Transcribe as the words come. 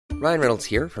Ryan Reynolds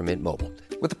here from Mint Mobile.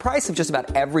 With the price of just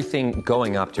about everything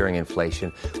going up during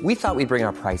inflation, we thought we'd bring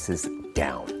our prices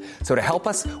down. So to help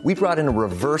us, we brought in a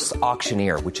reverse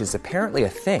auctioneer, which is apparently a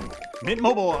thing. Mint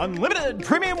Mobile Unlimited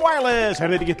Premium Wireless. How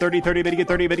to get 30, 30, bit to get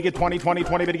 30, bit to get 20, 20,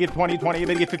 20, bit to get 20, 20,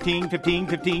 bit to get 15, 15,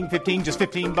 15, 15, just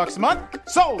 $15 a month?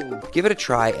 Sold! Give it a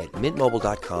try at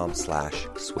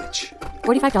mintmobile.com/switch.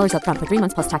 $45 up front for 3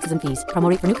 months plus taxes and fees. Promo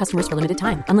rate for new customers for limited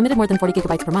time. Unlimited more than 40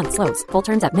 gigabytes per month. Slows full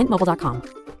terms at mintmobile.com.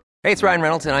 Hey, it's Ryan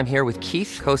Reynolds, and I'm here with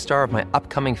Keith, co-star of my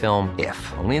upcoming film, If,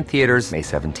 only in theaters May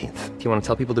 17th. Do you want to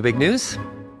tell people the big news?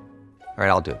 All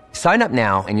right, I'll do it. Sign up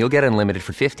now and you'll get unlimited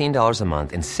for $15 a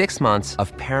month and 6 months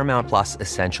of Paramount Plus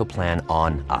Essential Plan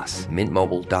on us.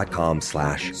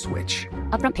 mintmobile.com/switch.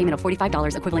 Upfront payment of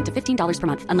 $45 equivalent to $15 per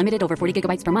month. Unlimited over 40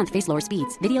 gigabytes per month. Face lower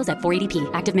speeds. Videos at 480p.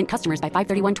 Active Mint customers by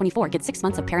 531.24 get 6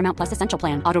 months of Paramount Plus Essential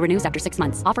Plan. Auto renews after 6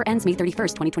 months. Offer ends May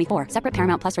 31st, 2024. Separate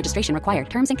Paramount Plus registration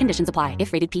required. Terms and conditions apply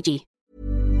if rated PG.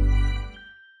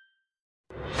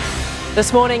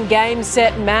 This morning, game,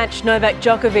 set, match. Novak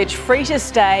Djokovic free to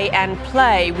stay and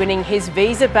play, winning his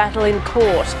visa battle in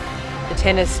court. The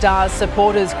tennis star's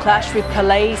supporters clash with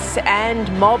police and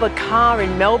mob a car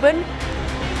in Melbourne.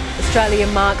 Australia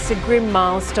marks a grim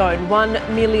milestone, 1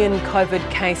 million COVID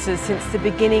cases since the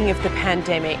beginning of the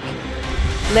pandemic.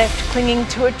 Left clinging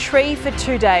to a tree for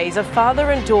 2 days, a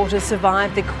father and daughter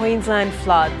survived the Queensland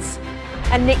floods.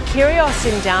 And Nick Kyrgios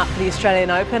in doubt for the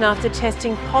Australian Open after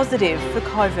testing positive for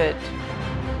COVID.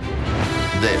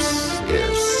 This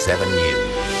is 7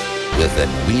 News with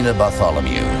Edwina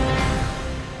Bartholomew.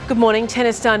 Good morning.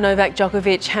 Tennis star Novak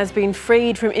Djokovic has been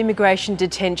freed from immigration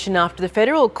detention after the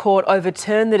federal court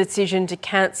overturned the decision to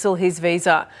cancel his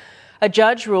visa. A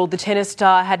judge ruled the tennis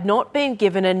star had not been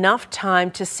given enough time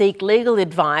to seek legal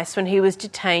advice when he was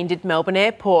detained at Melbourne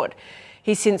Airport.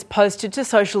 He's since posted to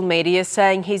social media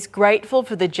saying he's grateful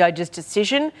for the judge's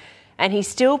decision and he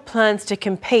still plans to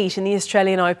compete in the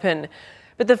Australian Open.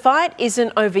 But the fight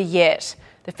isn't over yet.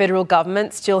 The federal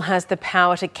government still has the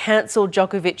power to cancel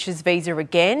Djokovic's visa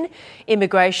again.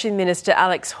 Immigration Minister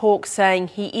Alex Hawke saying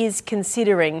he is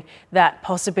considering that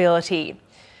possibility.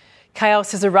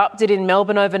 Chaos has erupted in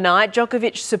Melbourne overnight.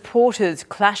 Djokovic supporters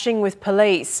clashing with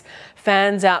police.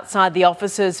 Fans outside the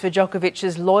offices for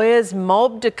Djokovic's lawyers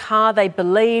mobbed a car they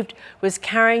believed was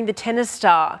carrying the tennis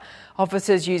star.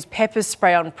 Officers used pepper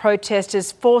spray on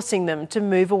protesters, forcing them to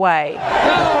move away.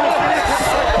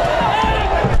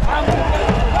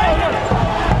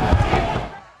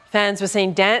 Fans were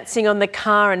seen dancing on the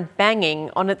car and banging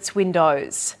on its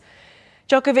windows.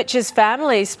 Djokovic's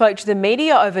family spoke to the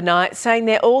media overnight, saying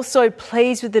they're also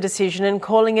pleased with the decision and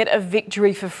calling it a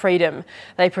victory for freedom.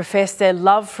 They profess their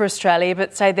love for Australia,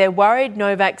 but say they're worried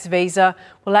Novak's visa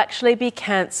will actually be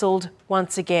cancelled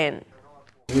once again.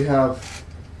 We have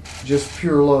just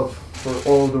pure love for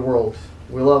all the world.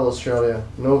 We love Australia.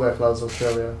 Novak loves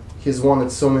Australia. He's won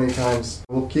it so many times.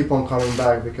 We'll keep on coming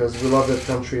back because we love that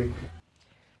country.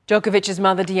 Djokovic's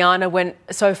mother Diana went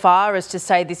so far as to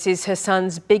say this is her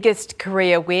son's biggest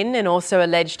career win and also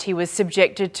alleged he was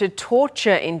subjected to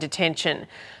torture in detention.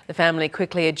 The family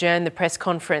quickly adjourned the press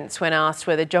conference when asked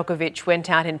whether Djokovic went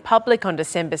out in public on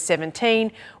December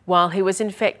 17 while he was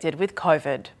infected with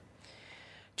COVID.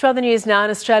 To other news now,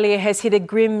 Australia has hit a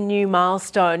grim new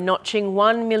milestone, notching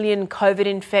 1 million COVID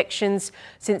infections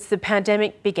since the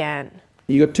pandemic began.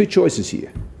 You've got two choices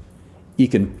here. You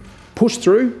can push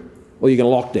through or you can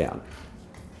lock down.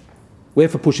 We're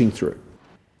for pushing through.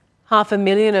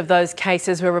 500,000 of those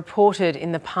cases were reported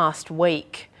in the past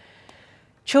week.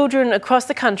 Children across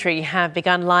the country have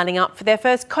begun lining up for their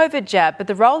first COVID jab, but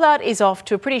the rollout is off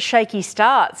to a pretty shaky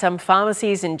start. Some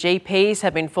pharmacies and GPs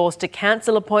have been forced to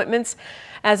cancel appointments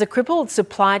as a crippled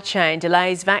supply chain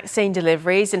delays vaccine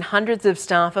deliveries and hundreds of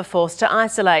staff are forced to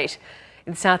isolate.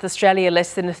 In South Australia,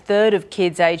 less than a third of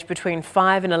kids aged between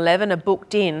 5 and 11 are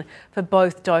booked in for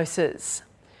both doses.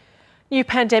 New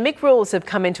pandemic rules have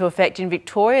come into effect in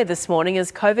Victoria this morning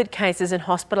as COVID cases and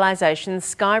hospitalisations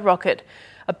skyrocket.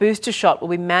 A booster shot will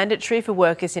be mandatory for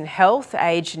workers in health,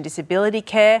 aged and disability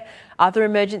care, other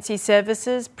emergency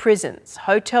services, prisons,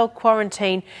 hotel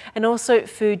quarantine and also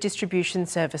food distribution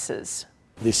services.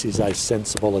 This is a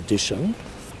sensible addition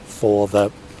for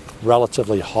the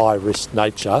relatively high-risk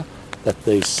nature that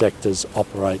these sectors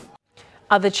operate.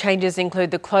 Other changes include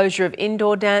the closure of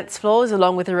indoor dance floors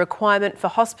along with a requirement for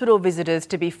hospital visitors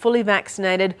to be fully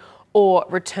vaccinated or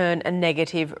return a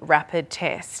negative rapid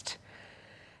test.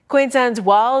 Queensland's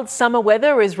wild summer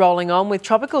weather is rolling on with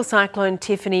tropical cyclone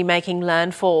Tiffany making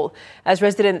landfall. As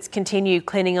residents continue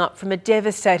cleaning up from a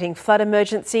devastating flood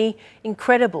emergency,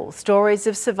 incredible stories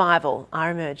of survival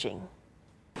are emerging.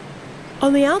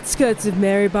 On the outskirts of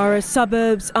Maryborough,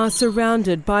 suburbs are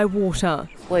surrounded by water.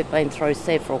 We've been through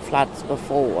several floods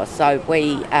before, so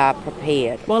we are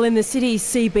prepared. While in the city's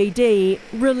CBD,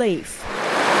 relief.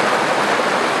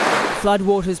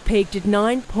 Floodwaters peaked at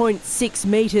 9.6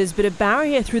 metres, but a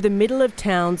barrier through the middle of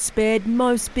town spared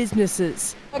most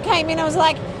businesses. I came in, I was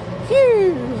like,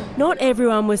 phew. Not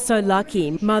everyone was so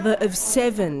lucky. Mother of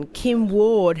 7, Kim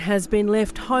Ward, has been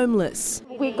left homeless.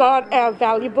 We got our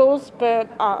valuables, but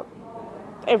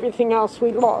everything else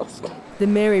we lost. The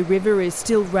Mary River is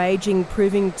still raging,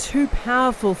 proving too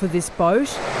powerful for this boat.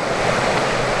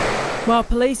 While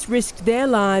police risked their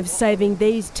lives saving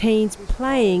these teens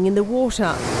playing in the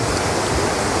water.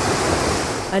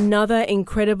 Another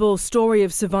incredible story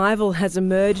of survival has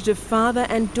emerged. A father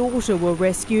and daughter were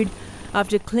rescued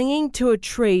after clinging to a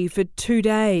tree for 2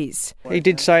 days. He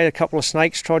did say a couple of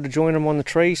snakes tried to join him on the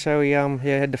tree, so he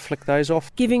had to flick those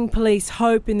off. Giving police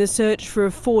hope in the search for a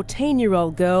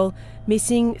 14-year-old girl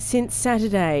missing since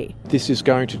Saturday. This is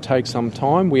going to take some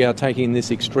time. We are taking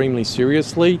this extremely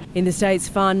seriously. In the state's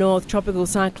far north, tropical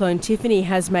cyclone Tiffany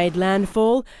has made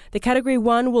landfall. The Category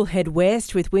 1 will head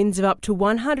west with winds of up to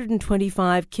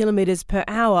 125 kilometres per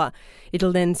hour.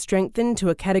 It'll then strengthen to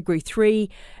a Category 3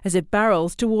 as it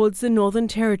barrels towards the Northern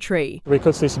Territory. We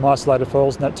could see some isolated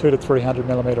falls in that 200 to 300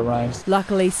 millimetre range.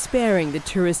 Luckily sparing the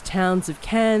tourist towns of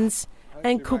Cairns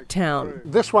and Cooktown.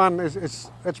 This one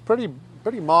it's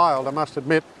pretty mild, I must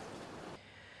admit.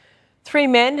 3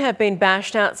 men have been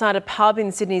bashed outside a pub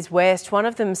in Sydney's west, one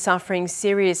of them suffering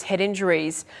serious head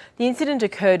injuries. The incident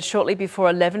occurred shortly before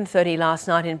 11:30 last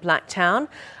night in Blacktown.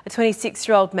 A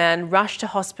 26-year-old man rushed to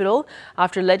hospital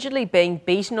after allegedly being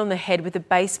beaten on the head with a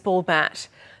baseball bat.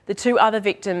 The 2 other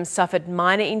victims suffered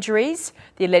minor injuries.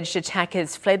 The alleged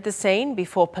attackers fled the scene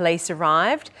before police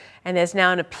arrived, and there's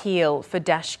now an appeal for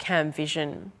dash cam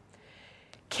vision.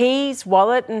 Keys,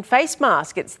 wallet and face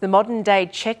mask. It's the modern day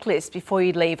checklist before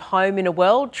you leave home in a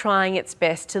world trying its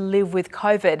best to live with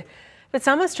COVID. But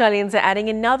some Australians are adding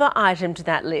another item to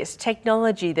that list,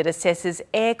 technology that assesses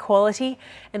air quality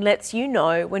and lets you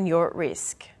know when you're at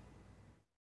risk.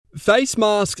 Face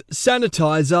masks,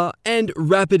 sanitizer and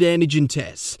rapid antigen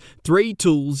tests. 3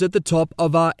 tools at the top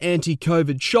of our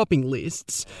anti-COVID shopping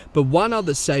lists. But one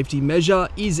other safety measure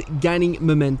is gaining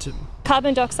momentum.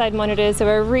 Carbon dioxide monitors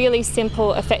are a really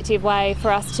simple, effective way for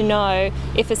us to know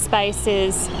if a space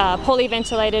is poorly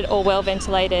ventilated or well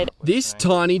ventilated. This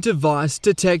tiny device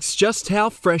detects just how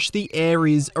fresh the air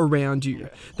is around you.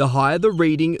 The higher the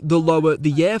reading, the lower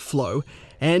the airflow,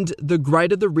 and the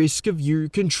greater the risk of you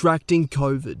contracting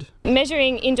COVID.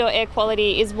 Measuring indoor air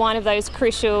quality is one of those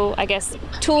crucial,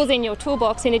 tools in your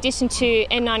toolbox, in addition to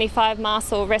N95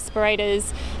 masks or respirators,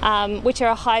 which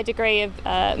are a high degree of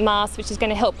mask, which is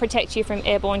going to help protect you from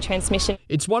airborne transmission.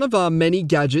 It's one of our many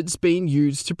gadgets being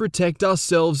used to protect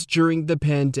ourselves during the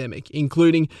pandemic,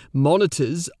 including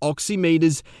monitors,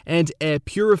 oximeters, and air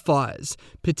purifiers,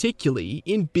 particularly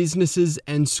in businesses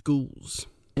and schools.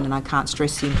 And I can't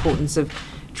stress the importance of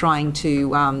trying to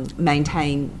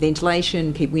maintain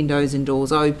ventilation, keep windows and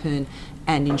doors open,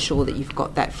 and ensure that you've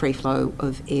got that free flow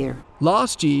of air.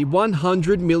 Last year,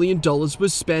 $100 million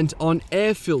was spent on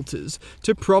air filters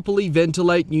to properly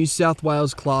ventilate New South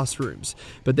Wales classrooms.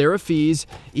 But there are fears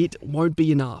it won't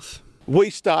be enough.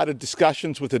 We started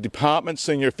discussions with the department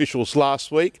senior officials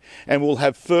last week, and we'll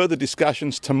have further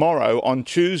discussions tomorrow on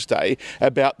Tuesday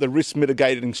about the risk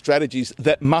mitigating strategies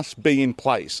that must be in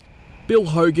place. Bill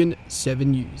Hogan,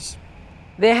 7 News.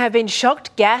 There have been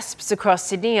shocked gasps across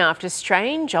Sydney after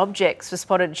strange objects were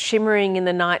spotted shimmering in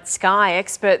the night sky.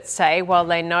 Experts say while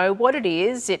they know what it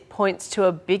is, it points to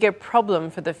a bigger problem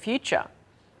for the future.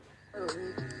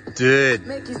 Dude,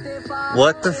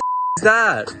 what the is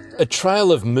that? A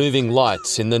trail of moving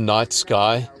lights in the night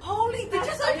sky. Holy, they're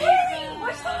disappearing!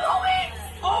 What's the noise?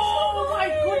 Oh my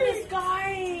goodness,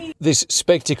 guys! This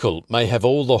spectacle may have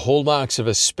all the hallmarks of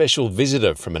a special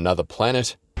visitor from another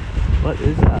planet. What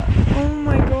is that? Oh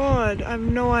my god, I have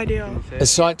no idea. A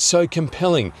sight so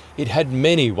compelling, it had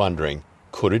many wondering,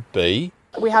 could it be?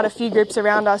 We had a few groups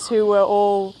around us who were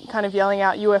all kind of yelling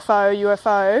out UFO,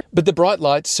 UFO. But the bright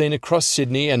lights seen across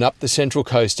Sydney and up the Central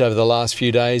Coast over the last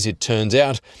few days, it turns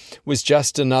out, was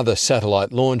just another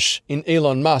satellite launch in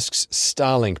Elon Musk's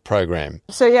Starlink program.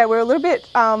 So yeah, we're a little bit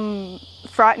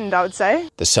frightened, I would say.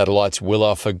 The satellites will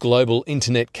offer global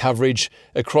internet coverage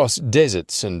across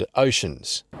deserts and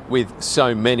oceans. With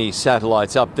so many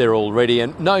satellites up there already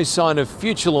and no sign of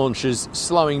future launches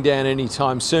slowing down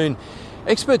anytime soon,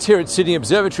 experts here at Sydney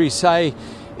Observatory say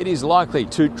it is likely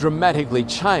to dramatically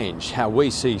change how we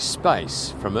see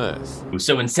space from Earth.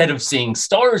 So instead of seeing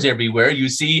stars everywhere, you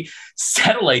see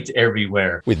satellites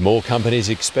everywhere. With more companies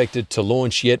expected to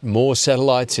launch yet more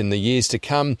satellites in the years to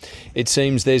come, it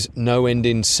seems there's no end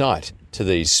in sight to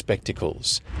these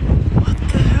spectacles. What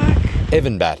the heck?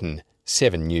 Evan Batten,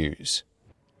 7 News.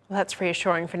 Well, that's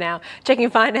reassuring for now. Checking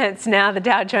finance now, the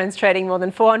Dow Jones trading more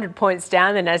than 400 points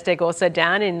down, the Nasdaq also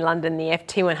down. In London, the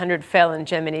FT 100 fell and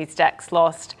Germany's DAX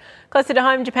lost. Closer to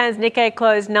home, Japan's Nikkei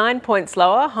closed 9 points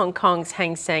lower, Hong Kong's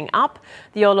Hang Seng up.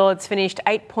 The All Ords finished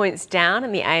 8 points down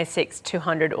and the ASX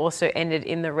 200 also ended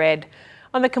in the red.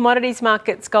 On the commodities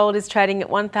markets, gold is trading at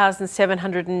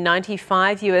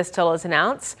 $1,795 an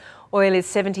ounce. Oil is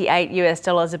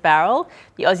 $78 a barrel.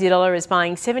 The Aussie dollar is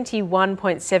buying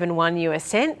 71.71 US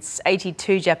cents,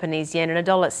 82 Japanese yen and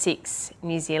 $1.06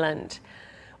 New Zealand.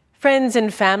 Friends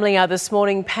and family are this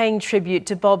morning paying tribute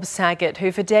to Bob Saget,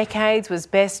 who for decades was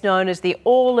best known as the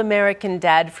all-American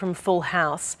dad from Full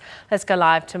House. Let's go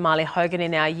live to Marley Hogan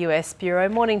in our US bureau.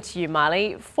 Morning to you,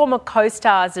 Marley. Former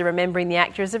co-stars are remembering the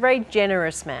actor as a very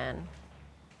generous man.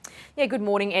 Yeah, good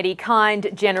morning, Eddie. Kind,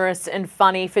 generous and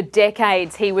funny. For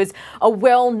decades, he was a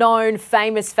well-known,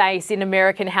 famous face in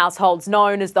American households,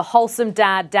 known as the wholesome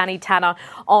dad, Danny Tanner,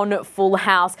 on Full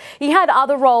House. He had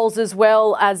other roles as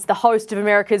well as the host of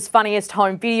America's Funniest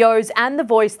Home Videos and the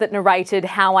voice that narrated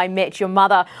How I Met Your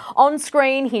Mother. On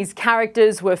screen, his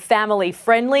characters were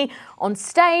family-friendly. On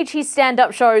stage, his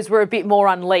stand-up shows were a bit more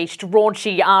unleashed,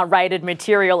 raunchy, R-rated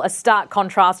material, a stark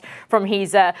contrast from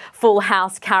his Full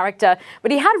House character.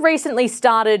 But he had recently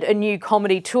started a new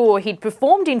comedy tour. He'd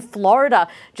performed in Florida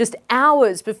just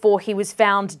hours before he was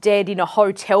found dead in a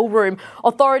hotel room.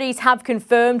 Authorities have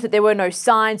confirmed that there were no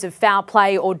signs of foul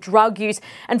play or drug use.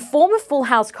 And former Full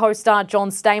House co-star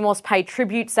John Stamos paid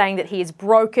tribute, saying that he is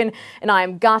broken and I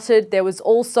am gutted. There was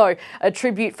also a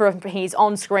tribute from his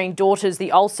on-screen daughters,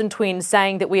 the Olsen twins,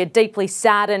 saying that we are deeply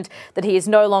saddened that he is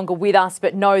no longer with us,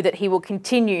 but know that he will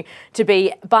continue to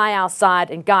be by our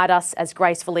side and guide us as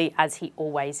gracefully as he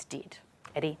always did.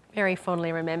 Eddie. Very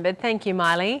fondly remembered. Thank you,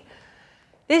 Miley.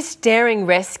 This daring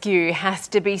rescue has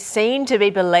to be seen to be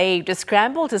believed. A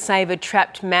scramble to save a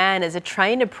trapped man as a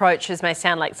train approaches may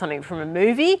sound like something from a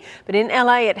movie, but in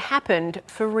LA it happened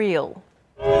for real.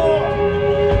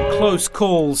 Close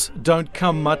calls don't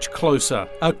come much closer.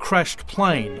 A crashed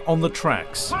plane on the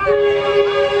tracks.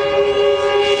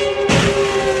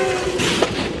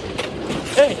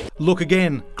 Look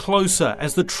again, closer.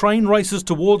 As the train races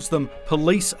towards them,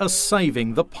 police are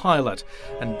saving the pilot.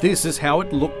 And this is how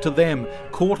it looked to them.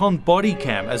 Caught on body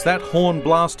cam as that horn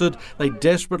blasted, they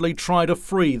desperately try to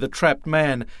free the trapped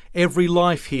man. Every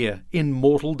life here in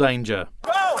mortal danger.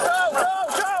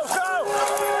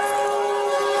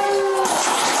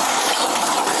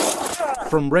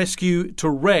 From rescue to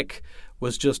wreck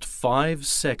was just 5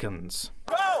 seconds.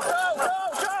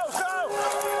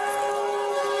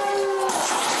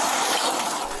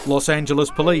 Los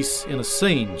Angeles police in a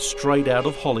scene straight out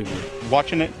of Hollywood.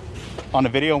 Watching it on a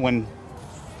video when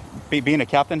being a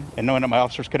captain and knowing that my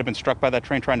officers could have been struck by that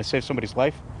train trying to save somebody's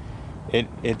life,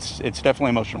 it's definitely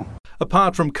emotional.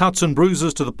 Apart from cuts and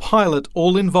bruises to the pilot,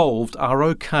 all involved are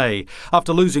okay.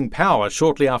 After losing power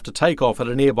shortly after takeoff at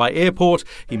a nearby airport,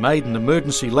 he made an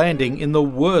emergency landing in the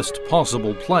worst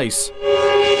possible place.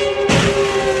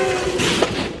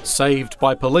 Saved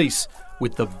by police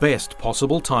with the best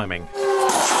possible timing.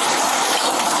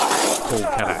 Paul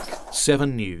Kadak,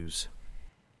 7 News.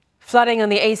 Flooding on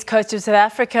the east coast of South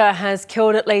Africa has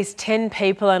killed at least 10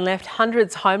 people and left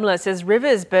hundreds homeless as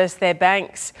rivers burst their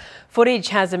banks. Footage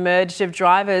has emerged of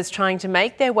drivers trying to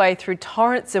make their way through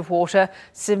torrents of water,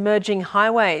 submerging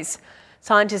highways.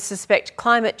 Scientists suspect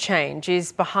climate change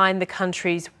is behind the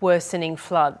country's worsening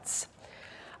floods.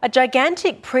 A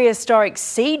gigantic prehistoric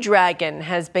sea dragon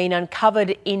has been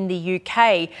uncovered in the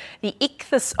UK. The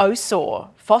ichthyosaur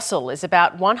fossil is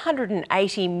about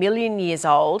 180 million years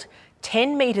old,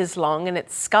 10 metres long, and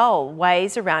its skull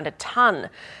weighs around a tonne.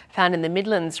 Found in the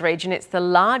Midlands region, it's the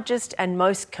largest and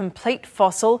most complete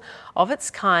fossil of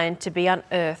its kind to be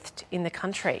unearthed in the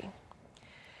country.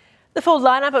 The full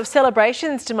lineup of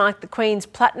celebrations to mark the Queen's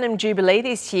Platinum Jubilee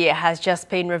this year has just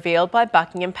been revealed by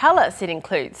Buckingham Palace. It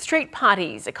includes street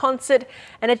parties, a concert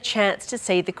and a chance to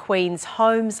see the Queen's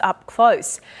homes up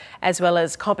close, as well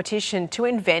as competition to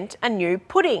invent a new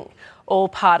pudding, all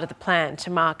part of the plan to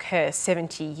mark her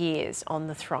 70 years on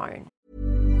the throne.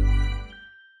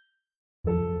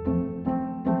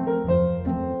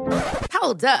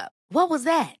 Hold up. What was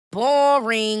that?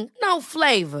 Boring. No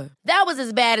flavor. That was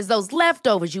as bad as those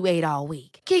leftovers you ate all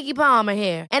week. Keke Palmer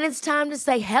here, and it's time to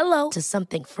say hello to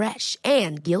something fresh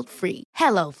and guilt-free.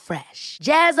 Hello Fresh.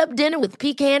 Jazz up dinner with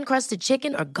pecan-crusted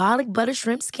chicken or garlic butter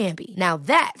shrimp scampi. Now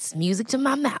that's music to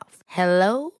my mouth.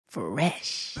 Hello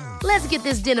Fresh. Let's get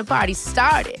this dinner party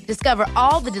started. Discover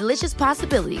all the delicious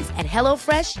possibilities at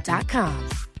HelloFresh.com.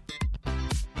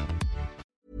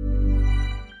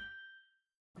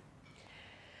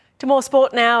 To more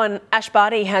sport now, and Ash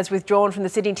Barty has withdrawn from the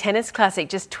Sydney Tennis Classic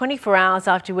just 24 hours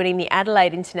after winning the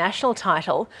Adelaide International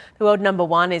title. The world number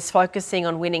one is focusing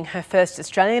on winning her first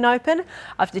Australian Open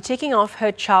after ticking off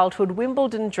her childhood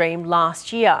Wimbledon dream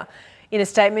last year. In a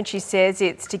statement, she says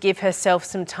it's to give herself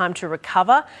some time to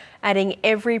recover, adding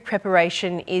every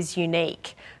preparation is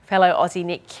unique. Fellow Aussie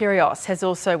Nick Kyrgios has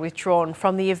also withdrawn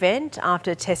from the event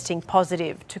after testing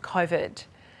positive to COVID.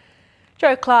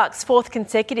 Joe Clark's fourth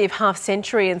consecutive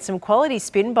half-century and some quality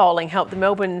spin bowling helped the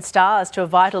Melbourne Stars to a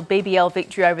vital BBL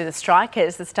victory over the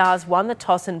Strikers. The Stars won the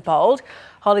toss and bowled,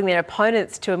 holding their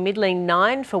opponents to a middling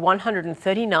 9 for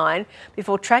 139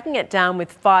 before tracking it down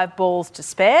with 5 balls to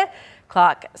spare.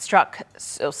 Clark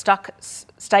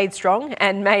stayed strong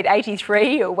and made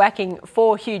 83, whacking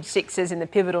 4 huge sixes in the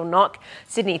pivotal knock.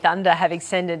 Sydney Thunder have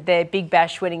extended their Big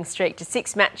Bash winning streak to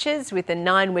 6 matches with a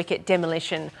 9-wicket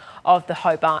demolition of the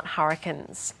Hobart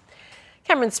Hurricanes.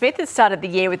 Cameron Smith has started the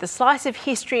year with a slice of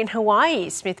history in Hawaii.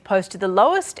 Smith posted the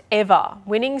lowest ever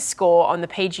winning score on the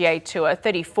PGA Tour,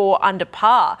 34 under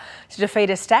par, to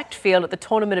defeat a stacked field at the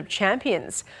Tournament of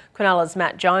Champions. Cronulla's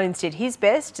Matt Jones did his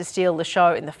best to steal the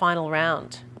show in the final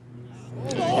round.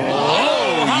 Oh,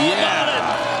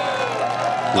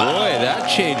 yeah. Boy, that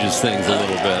changes things a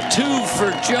little bit. 2 for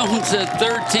Jones at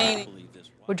 13.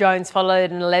 Well, Jones followed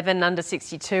an 11 under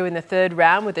 62 in the third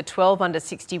round with a 12 under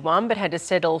 61, but had to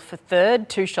settle for third,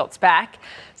 2 shots back.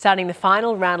 Starting the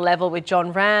final round level with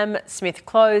John Ram, Smith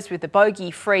closed with a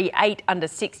bogey-free 8 under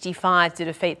 65 to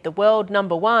defeat the world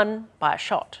number one by a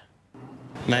shot.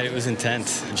 Mate, it was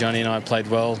intense. Johnny and I played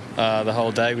well the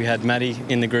whole day. We had Matty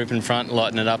in the group in front,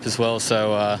 lighting it up as well.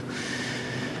 So,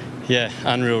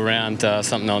 unreal round,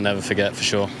 something I'll never forget for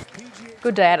sure.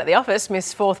 Good day out at the office.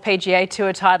 Smith's fourth PGA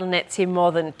Tour title nets him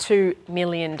more than $2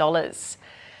 million.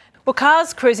 Well,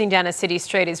 cars cruising down a city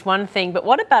street is one thing, but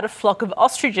what about a flock of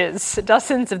ostriches?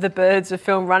 Dozens of the birds were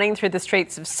filmed running through the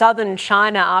streets of southern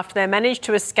China after they managed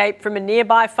to escape from a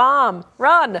nearby farm.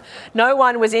 Run! No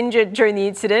one was injured during the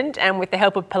incident, and with the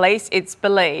help of police, it's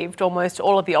believed almost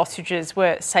all of the ostriches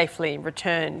were safely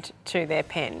returned to their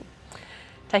pen.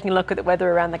 Taking a look at the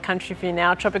weather around the country for you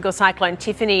now. Tropical cyclone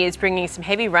Tiffany is bringing some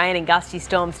heavy rain and gusty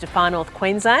storms to far north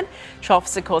Queensland.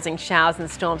 Troughs are causing showers and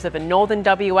storms over northern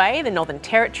WA, the Northern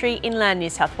Territory, inland New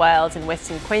South Wales and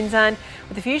western Queensland,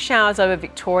 with a few showers over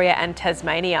Victoria and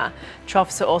Tasmania.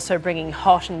 Troughs are also bringing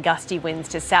hot and gusty winds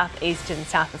to southeastern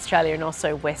South Australia and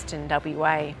also western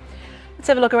WA. Let's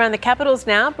have a look around the capitals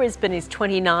now. Brisbane is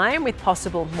 29 with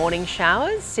possible morning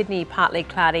showers. Sydney partly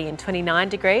cloudy and 29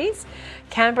 degrees.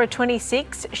 Canberra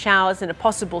 26, showers and a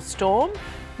possible storm.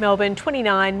 Melbourne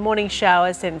 29, morning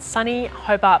showers and sunny.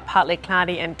 Hobart partly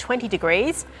cloudy and 20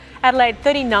 degrees. Adelaide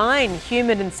 39,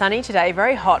 humid and sunny today,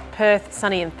 very hot. Perth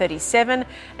sunny and 37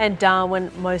 and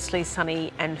Darwin mostly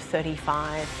sunny and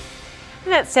 35.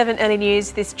 And that's 7 Early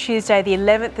News this Tuesday the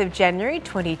 11th of January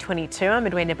 2022. I'm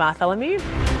Edwina Bartholomew.